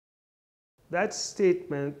that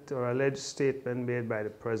statement or alleged statement made by the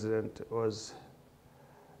president was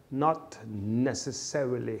not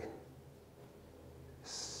necessarily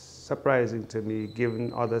surprising to me,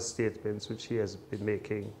 given other statements which he has been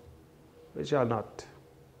making, which are not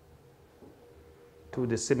too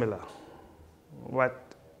dissimilar.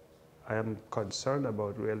 What I am concerned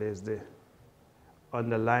about really is the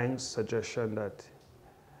underlying suggestion that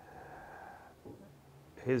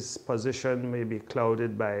his position may be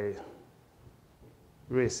clouded by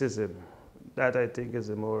racism. That, I think, is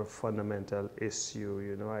a more fundamental issue.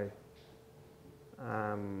 You know,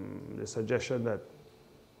 the suggestion that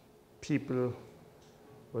people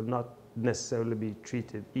would not necessarily be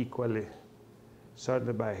treated equally,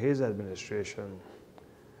 certainly by his administration,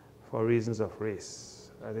 for reasons of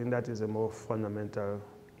race. I think that is a more fundamental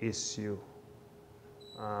issue.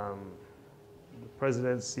 The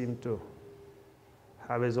president seemed to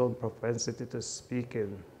have his own propensity to speak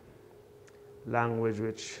in language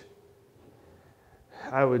which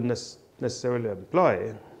I would necessarily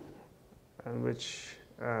employ, and which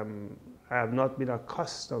I have not been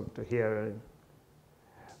accustomed to hearing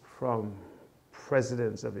from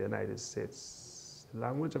presidents of the United States. The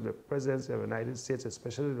language of the presidents of the United States,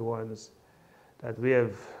 especially the ones that we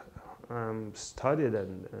have studied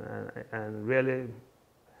and really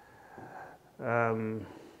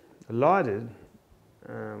lauded,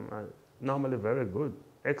 are normally very good,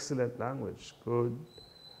 excellent language, good,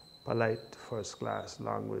 polite, first-class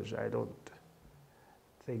language. I don't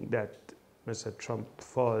think that Mr. Trump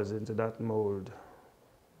falls into that mold.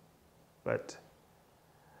 But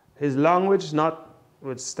his language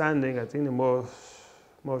notwithstanding, I think the more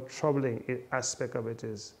troubling aspect of it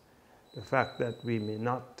is the fact that we may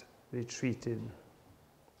not be treated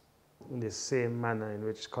in the same manner in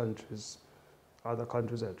which other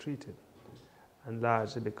countries are treated, and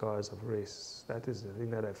largely because of race. That is the thing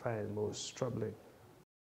that I find most troubling.